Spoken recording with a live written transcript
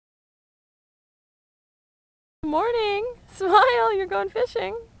Morning! Smile, you're going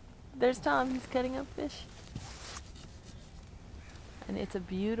fishing. There's Tom, he's cutting up fish. And it's a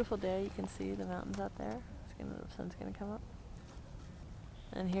beautiful day. You can see the mountains out there. The sun's gonna come up.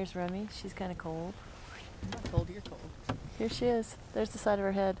 And here's Remy. She's kind of cold. I'm not cold, you're cold. Here she is. There's the side of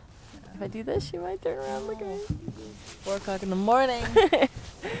her head. If I do this, she might turn around. Look at me. 4 o'clock in the morning.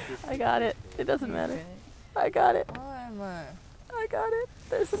 I got it. It doesn't matter. I got it. I got it.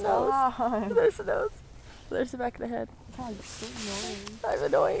 There's the nose. There's the nose. There's the back of the head. God, you're so annoying. I'm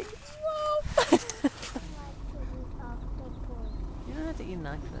annoying. You don't have to eat an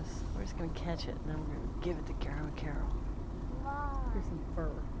octopus. We're just going to catch it and then we're going to give it to Carol and Carol. Here's some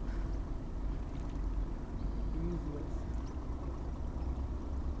fur. Useless.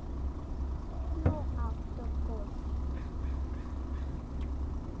 No octopus.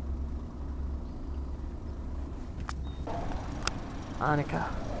 Annika.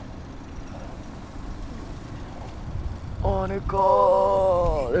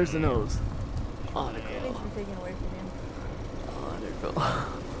 Annika! There's the nose. Annika. Everything's been taken away from you. Annika.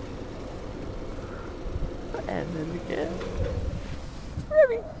 And then again.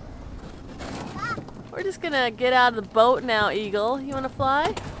 Remy. We're just gonna get out of the boat now, Eagle. You wanna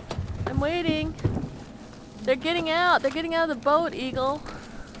fly? I'm waiting. They're getting out. They're getting out of the boat, Eagle.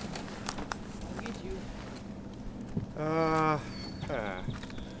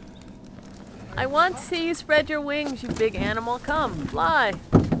 I want to see you spread your wings, you big animal. Come, fly.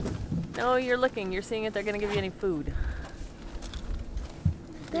 No, you're looking. You're seeing if they're going to give you any food.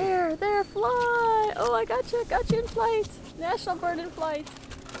 There, fly. Oh, I got you in flight. National bird in flight.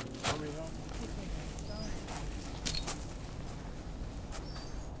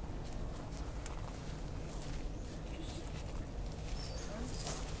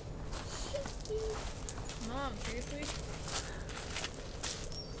 Mom, seriously?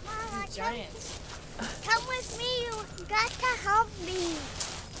 Mama, Giants. come with me. You got to help me.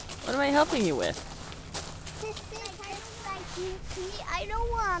 What am I helping you with? I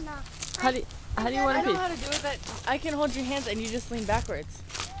don't wanna. How do you want I to know be? how to do it. That I can hold your hands and you just lean backwards.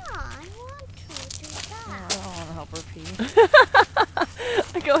 Yeah, I want to do I that. don't want to help her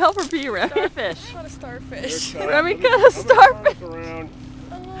pee. Go help her pee, Remy. Fish. Not a starfish. Remy got a starfish. Oh,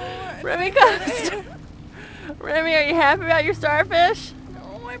 Remy got a star. Remy, are you happy about your starfish?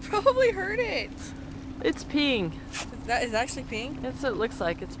 no, I probably hurt it. It's peeing. That is actually peeing? That's what it looks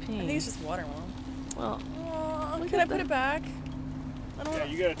like. It's I think peeing. it's just water, Mom. Well, Oh, Look can at I put that. it back? I don't Yeah,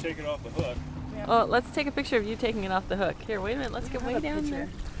 want you gotta take it off the hook. oh, let's take a picture of you taking it off the hook. Here, wait a minute. Let's get way down there.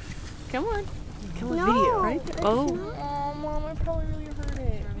 Come on. Come on, No, video right there. it's Oh. not. Oh, Mom, I probably really hurt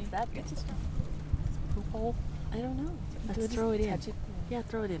it. Is that big? Poop hole? I don't know. Let's throw it in. Yeah,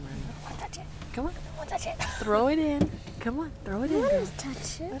 throw it in, Remy. Touch it. Come on. I want to touch it. Throw it in. Come on. Throw it in. girl.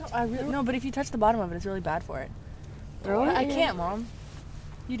 Touch it. I really no, but if you touch the bottom of it, it's really bad for it. Throw it I in. can't, Mom.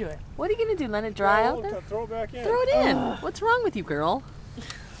 You do it. What are you going to do? Let it dry out there? Throw it back in. Throw it in. Ugh. What's wrong with you, girl?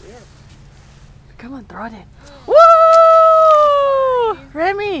 Yeah. Come on, throw it in. Woo!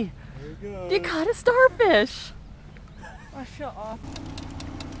 Remy, There you go. you caught a starfish. I feel off.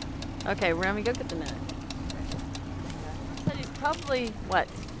 Okay, Remy, go get the net. So he's probably, what?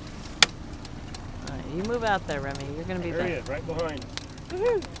 You move out there, Remy. You're going to be There he back. is, right behind.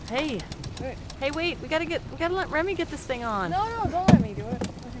 Hey. Wait. Hey, wait. We gotta let Remy get this thing on. No, don't let me do it.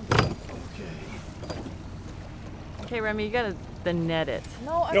 Okay, Remy, you gotta net it.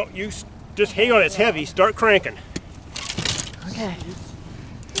 No, I No, just hang on. It's heavy. Start cranking. Okay.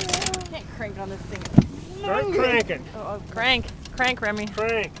 can't crank on this thing. Start cranking. Crank, Remy.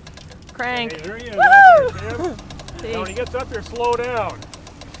 Crank. Crank. Hey, there he is. Woo! Out there, Jim. See, Now, when he gets up there, slow down.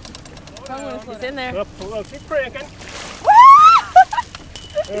 he's in there. Up, keep cranking.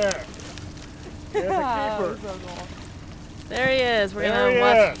 There. There's Ah, a keeper. so cool. There he is. We're There gonna he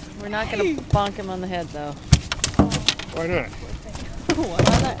watch. is. We're not gonna bonk him on the head though. Why not?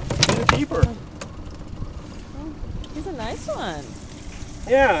 Why not? He's a keeper. He's a nice one.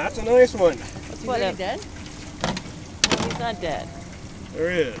 Yeah, that's a nice one. That's Is what. he dead? No, he's not dead.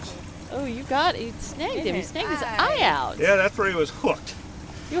 There he is. Oh, you snagged him. You his snagged his eye. eye out. Yeah, that's where he was hooked.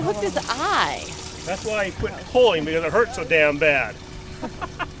 You hooked his eye. That's why he quit pulling, because it hurt so damn bad.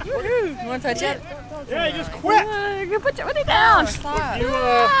 You want to touch it? Yeah, he just quit. Put it down. Stop. You,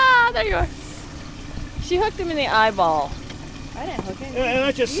 There you are. She hooked him in the eyeball. I didn't hook it. yeah,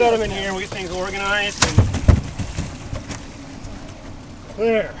 let's just set him in here and we get things organized. And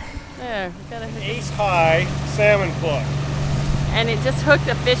there. There, we got a hook. Ace high salmon hook. And it just hooked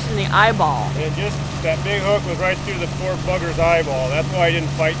a fish in the eyeball. And that big hook was right through the poor bugger's eyeball. That's why he didn't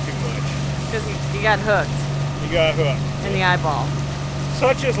fight too much. Because he got hooked He got hooked. in the eyeball.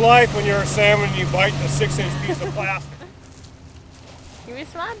 Such is life when you're a salmon and you bite a 6-inch piece of plastic. Give me a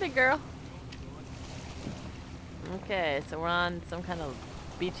smile, big girl. Okay, so we're on some kind of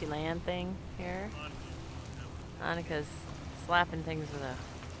beachy land thing here. Annika's slapping things with a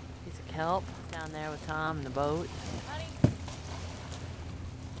piece of kelp down there with Tom in the boat. Honey.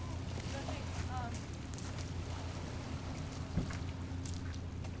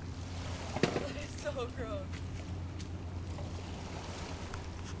 That is so gross.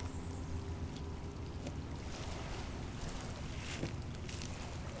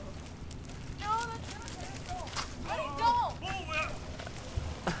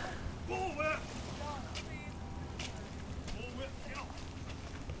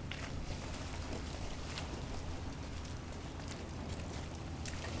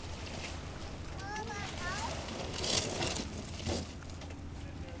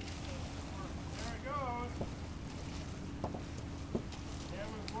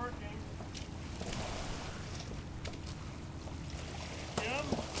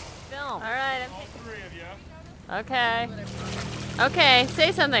 All right. All 3 of you. Okay. Okay,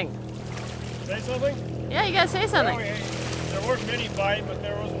 say something. Say something? Yeah, you gotta say something. Well, there weren't many biting, but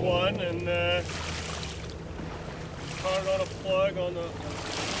there was one, and caught it on a plug on the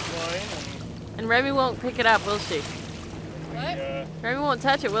line. And Remy won't pick it up, will she? What? Remy won't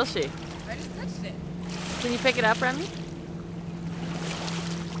touch it, will she? I just touched it. Can you pick it up, Remy?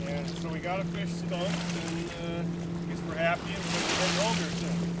 And so we got a fish stunk, and I guess we're happy, and we're going to home here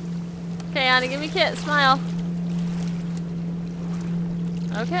soon. Okay, Annie, give me a kiss. Smile.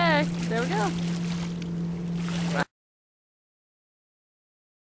 Okay, there we go.